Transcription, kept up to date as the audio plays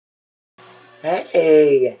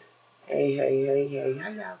Hey, hey, how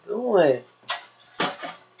y'all doing?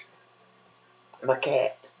 My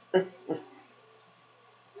cat.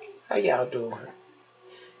 How y'all doing?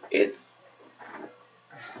 It's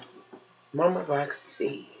Mama Roxy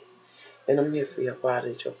Seeds, and I'm here for your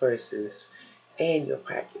bodies, your purses, and your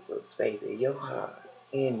pocketbooks, baby, your hearts,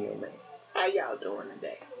 and your minds. How y'all doing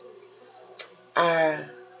today? I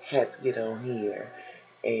had to get on here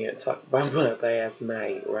and talk about my last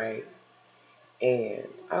night, right? And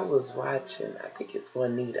I was watching, I think it's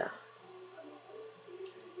Juanita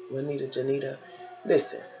Janita.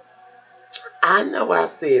 Listen, I know I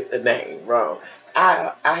said the name wrong.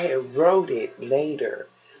 I had wrote it later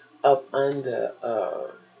up under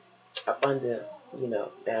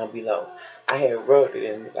down below. I had wrote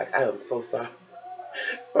it and was like, I am so sorry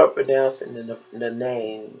for pronouncing the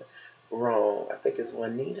name wrong. I think it's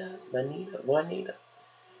Juanita.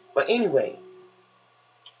 But anyway,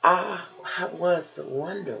 I was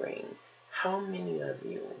wondering how many of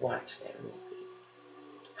you watched that movie.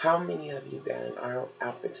 How many of you got an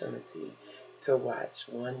opportunity to watch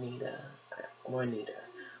Juanita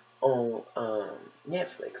on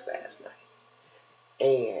Netflix last night?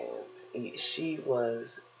 And she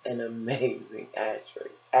was an amazing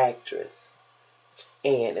actress.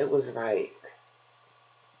 And it was like,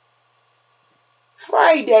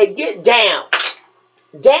 Friday, get down.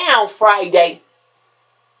 Down, Friday.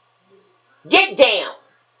 Get down.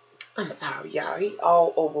 I'm sorry, y'all. He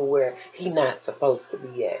all over where he not supposed to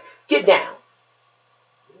be at. Get down.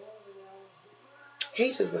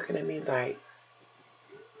 He's just looking at me like,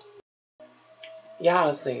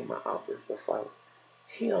 y'all seen my office before.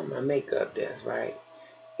 He on my makeup desk, right?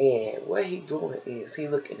 And what he doing is he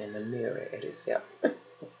looking in the mirror at himself.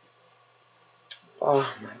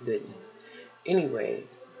 Oh my goodness. Anyway,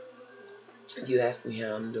 you asked me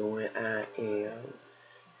how I'm doing. I am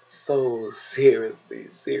so seriously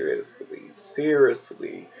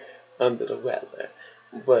under the weather.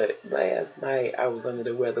 But last night I was under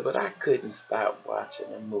the weather, but I couldn't stop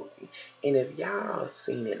watching the movie. And if y'all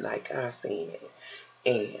seen it like I seen it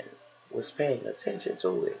and was paying attention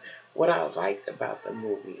to it, what I liked about the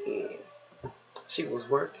movie is she was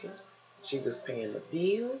working, she was paying the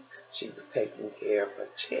bills, she was taking care of her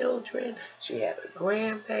children, she had a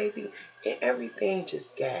grandbaby, and everything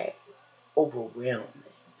just got overwhelming.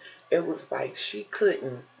 It was like she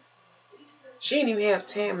didn't even have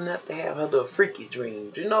time enough to have her little freaky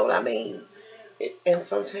dreams. You know what I mean? And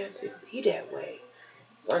sometimes it be that way.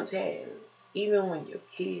 Sometimes, even when your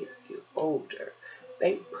kids get older,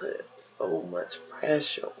 they put so much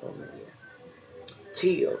pressure on you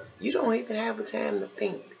till you don't even have the time to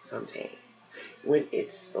think sometimes. When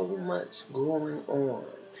it's so much going on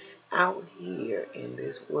out here in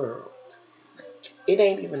this world. It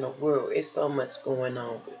ain't even a world. It's so much going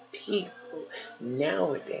on with people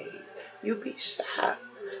nowadays. You be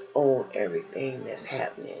shocked on everything that's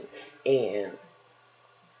happening. And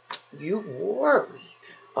you worry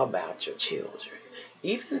about your children.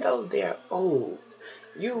 Even though they're old,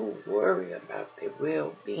 you worry about their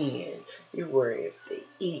well-being. You worry if they're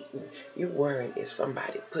eating. You worry if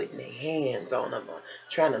somebody putting their hands on them or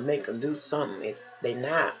trying to make them do something if they're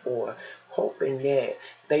not, or hoping that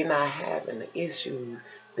they not having the issues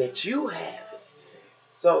that you have.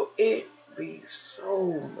 So it be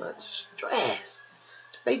so much stress.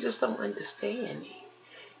 They just don't understand it.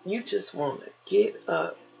 You just want to get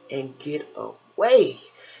up and get away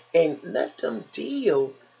and let them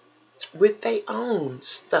deal with their own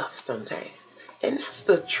stuff sometimes. And that's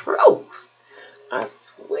the truth. I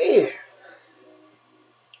swear.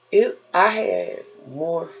 I had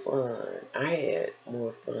more fun. I had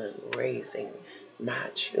more fun raising my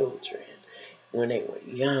children when they were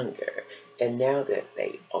younger. And now that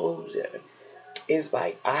they older, it's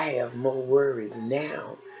like I have more worries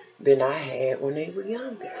now than I had when they were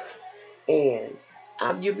younger. And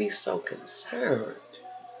you be so concerned.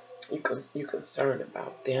 You concerned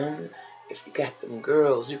about them. If you got them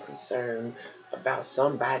girls, you concerned about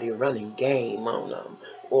somebody running game on them,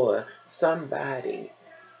 or somebody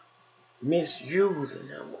misusing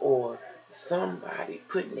them, or somebody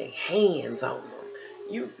putting their hands on them.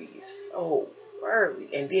 You be so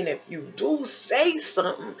worried. And then if you do say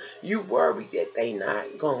something, you worry that they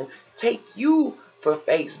not gonna take you for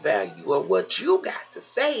face value or what you got to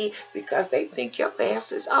say, because they think your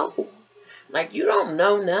ass is old. Like you don't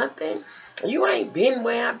know nothing. You ain't been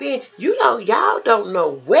where I've been. Y'all don't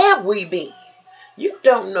know where we been. You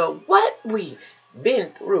don't know what we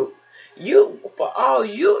been through. For all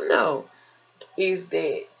you know, is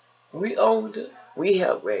that we older, we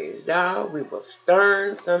helped raise y'all, we were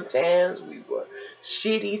stern sometimes, we were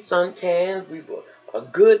shitty sometimes, we were a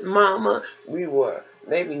good mama. We were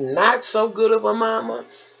maybe not so good of a mama.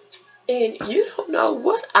 And you don't know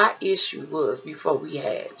what our issue was before we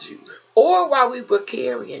had you, or while we were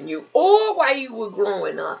carrying you, or while you were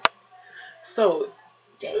growing up. So,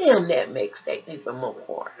 damn, that makes that even more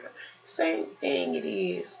harder. Same thing it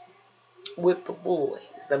is with the boys,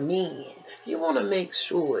 the men. You want to make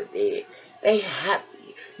sure that they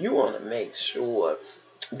happy. You want to make sure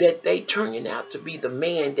that they turning out to be the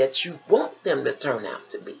man that you want them to turn out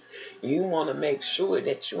to be. You want to make sure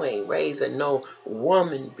that you ain't raising no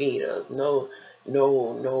woman beaters, no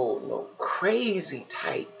crazy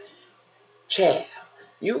type child.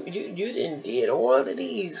 You didn't did all of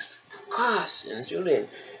these precautions. You didn't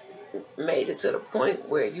made it to the point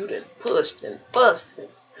where you didn't pushed and fussed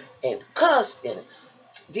and cussed and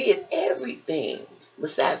did everything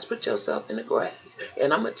besides put yourself in the grave.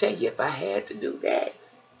 And I'm gonna tell you, if I had to do that,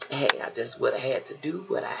 hey, I just would have had to do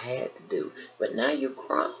what I had to do. But now you're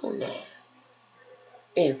grown now.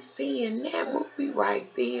 And seeing that movie right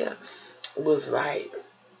there was like,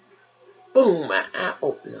 boom, an eye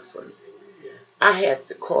opener for me. I had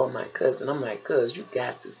to call my cousin. I'm like, cuz, you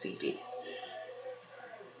got to see this.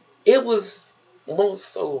 It was more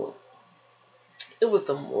so, it was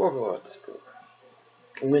the moral of the story.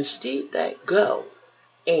 When she let go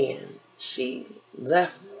and she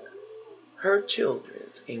left her children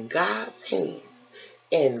in God's hands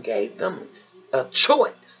and gave them a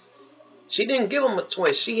choice. She didn't give them a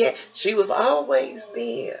choice. She was always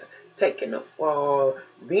there, taking the fall,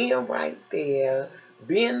 being right there,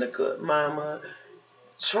 being the good mama,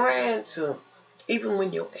 trying to, even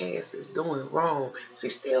when your ass is doing wrong,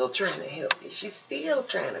 she's still trying to help you. She's still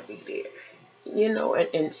trying to be there.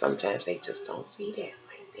 And sometimes they just don't see that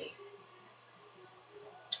right there.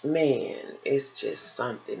 Man, it's just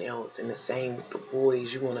something else. And the same with the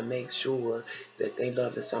boys. You want to make sure that they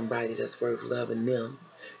loving somebody that's worth loving them.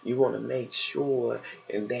 You want to make sure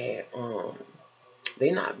that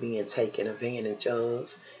they're not being taken advantage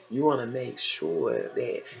of. You want to make sure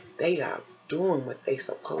that they are doing what they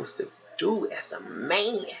supposed to do as a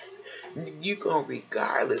man. You gonna,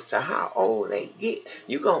 regardless to how old they get,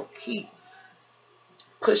 you gonna keep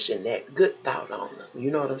pushing that good thought on them.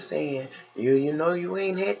 You know what I'm saying? You know you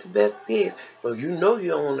ain't had the best of this, so you know you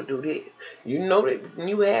don't want to do this. You know that when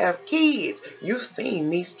you have kids, you've seen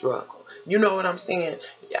me struggle. You know what I'm saying?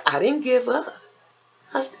 I didn't give up.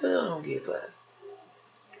 I still don't give up.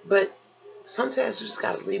 But sometimes you just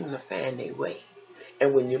got to leave them to find their way.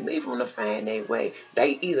 And when you leave them to find their way,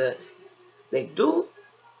 they do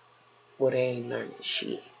or they ain't learning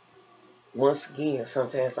shit. Once again,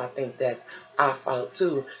 sometimes I think that's our fault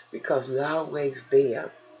too, because we're always there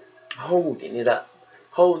holding it up,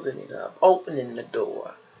 opening the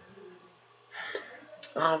door.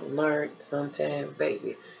 I've learned sometimes,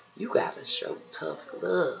 baby, you gotta show tough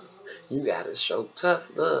love. You gotta show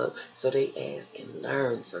tough love so they ass can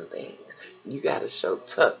learn some things. You gotta show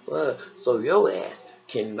tough love so your ass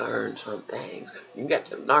can learn some things. You got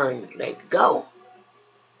to learn to let go.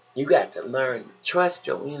 You got to learn to trust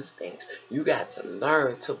your instincts. You got to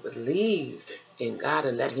learn to believe in God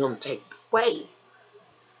and let Him take the way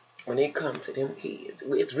when it comes to them kids.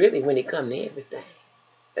 It's really when it comes to everything.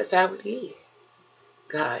 That's how it is.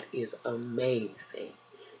 God is amazing.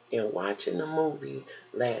 And watching the movie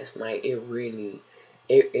last night, it really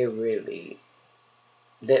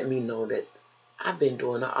let me know that I've been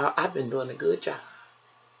doing a good job.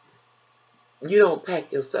 You don't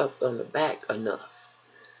pat yourself on the back enough.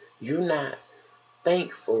 You're not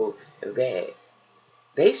thankful that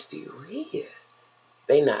they still here.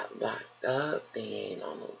 They not locked up. They ain't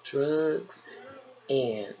on no drugs.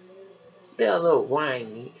 And they're a little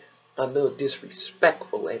whiny, a little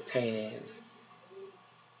disrespectful at times.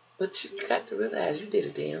 But you got to realize you did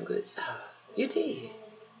a damn good job. You did.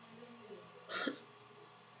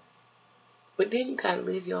 But then you got to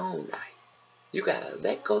live your own life. You got to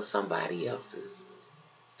let go somebody else's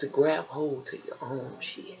to grab hold to your own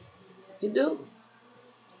shit. You do.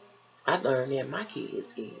 I learned that my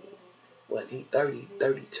kids is, he 30,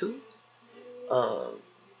 32.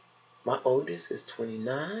 My oldest is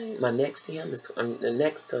 29. My next to him is, the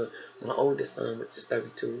next to my oldest son, which is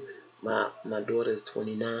 32. My daughter is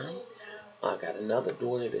 29. I got another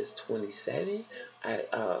daughter that's 27.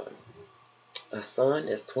 A son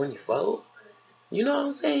that's 24. You know what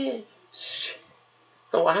I'm saying?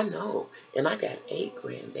 So I know. And I got 8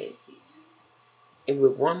 grandbabies. And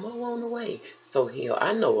with one more on the way. So hell,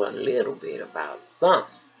 I know a little bit about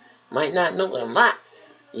something. Might not know a lot.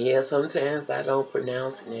 Yeah, sometimes I don't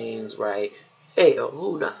pronounce names right. Hell,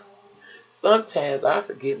 who knows? Sometimes I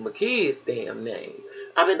forget my kids' damn name.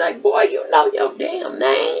 I be like, boy, you know your damn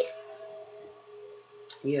name.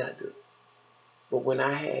 Yeah, I do. But when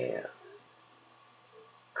I have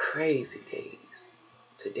crazy days,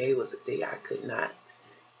 today was a day I could not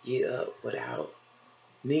get up without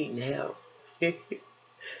needing help.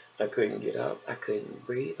 I couldn't get up. I couldn't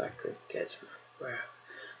breathe. I couldn't catch my breath.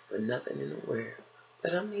 But nothing in the world.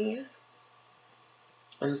 But I'm here.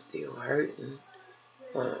 I'm still hurting.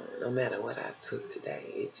 No matter what I took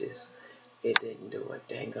today, it didn't do a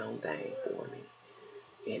dang on thing for me.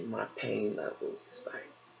 And my pain level is like,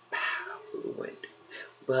 pow, through the window.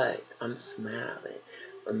 But I'm smiling.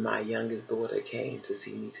 When my youngest daughter came to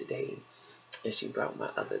see me today, and she brought my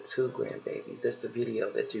other two grandbabies. That's the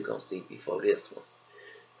video that you're going to see before this one.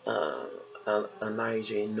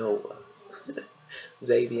 Elijah and Noah.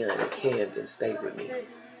 Zavion and Camden stayed with me.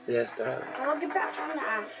 Yes, darling. I'll get back on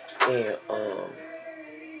that. And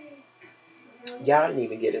y'all didn't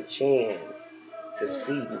even get a chance to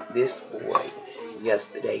see this boy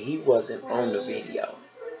yesterday. He wasn't on the video.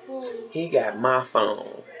 He got my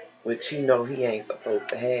phone, which you know he ain't supposed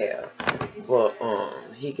to have. But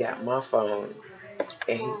he got my phone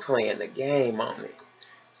and he playing the game on it.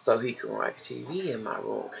 So he can watch TV in my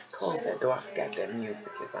room. Close that door. I forgot that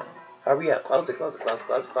music is on. Hurry up. Close it, close it, close it,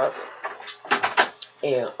 close it, close it.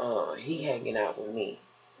 And he hanging out with me.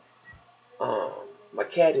 My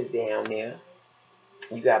cat is down there.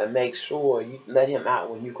 You got to make sure you let him out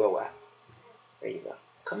when you go out. There you go.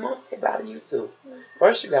 Come on, say bye to YouTube.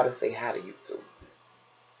 First, you got to say hi to YouTube.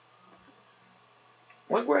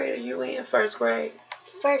 What grade are you in? First grade?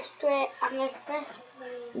 First grade. I'm in first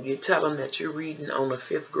grade. You tell him that you're reading on the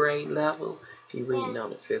 5th grade level. You're reading on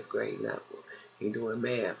the 5th grade level. You're doing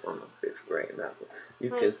math on the 5th grade level. You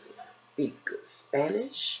can speak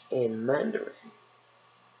Spanish and Mandarin.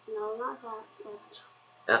 No, not that much.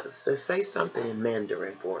 So say something in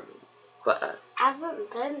Mandarin for me, for us. I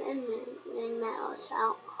haven't been in that much.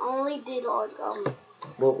 I only did like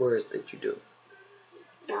What words did you do?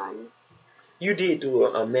 none. You did do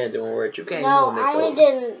a Mandarin word. You can't No, know I only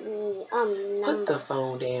did numbers. Put the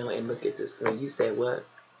phone down and look at the screen. You said what?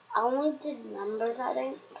 I only did numbers, I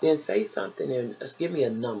think. Then say something and give me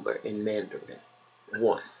a number in Mandarin.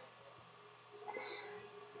 1.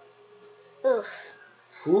 Oof.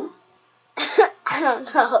 Who? I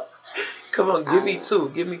don't know. Come on, give me 2.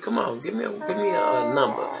 Give me a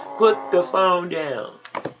number. Put the phone down.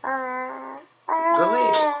 Go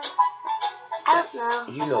ahead. I don't know.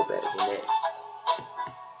 You know better than that.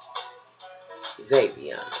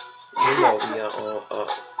 Zavion. You know we are on.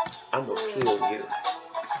 I'm gonna kill you.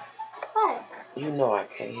 What? You know I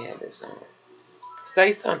can't have this on.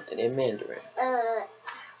 Say something in Mandarin.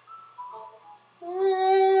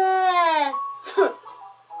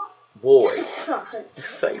 Boys.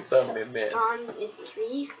 Say something in Mandarin. Sun is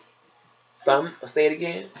 3. Sun. Say it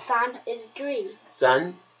again. Sun is 3.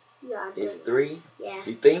 Sun Yeah, is 3. Yeah.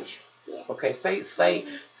 You think? Yeah. Okay. Say.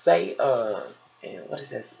 And what is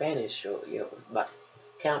that Spanish?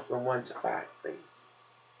 Count from 1 to 5, please.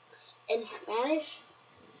 In Spanish?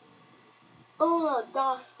 Uno,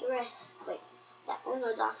 dos, tres. Wait. That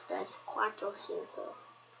uno, dos, tres, cuatro, cinco.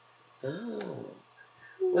 Oh.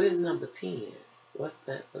 What is number 10? What's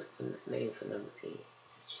that? What's the name for number 10?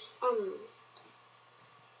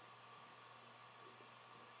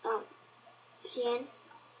 100.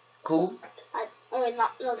 Cool. No,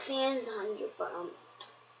 100 is 100, but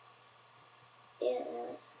yeah,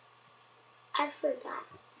 I forgot.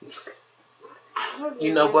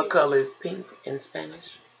 You know what color is pink in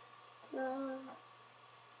Spanish?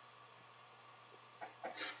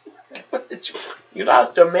 What did you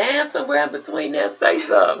lost your man somewhere in between there? Say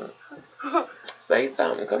something. Say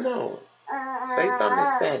something. Come on. Say something in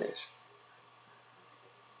Spanish.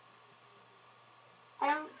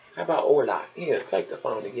 How about hola? Here, take the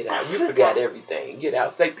phone and get out. You forgot everything. Get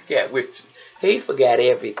out. Take the cat with you. He forgot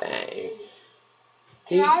everything.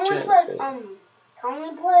 Can we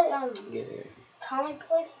play Get here. Can we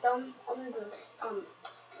play stone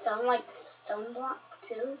like stone block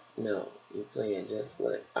too? No, you're playing just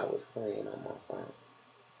what I was playing on my phone.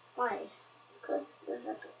 Why? Because is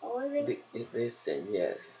that the only thing? Listen,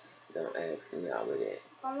 yes. Don't ask me all of that.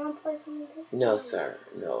 I want to play something different. No, sir.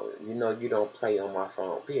 No. You know you don't play on my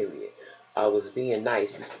phone, period. I was being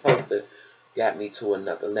nice. You're supposed to got me to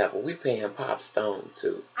another level. We playing Pop Stone,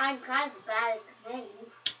 too. I'm kind of bad at the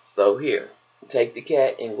game. So, here. Take the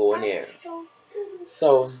cat and go in there.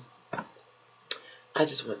 So, I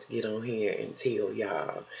just want to get on here and tell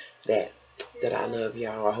y'all that I love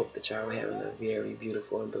y'all. I hope that y'all are having a very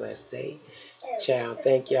beautiful and blessed day. Child,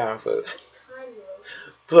 thank y'all for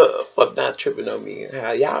not tripping on me.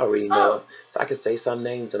 How y'all already know. So I can say some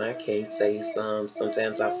names and I can't say some.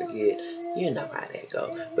 Sometimes I forget. You know how that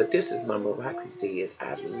go. But this is Mama Roxy says,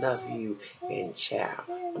 I love you and ciao.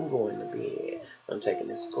 I'm going to bed. I'm taking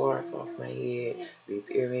the scarf off my head, these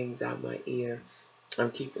earrings out my ear.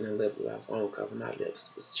 I'm keeping the lip gloss on because my lips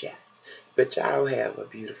was chapped. But y'all have a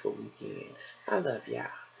beautiful weekend. I love y'all.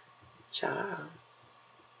 Ciao.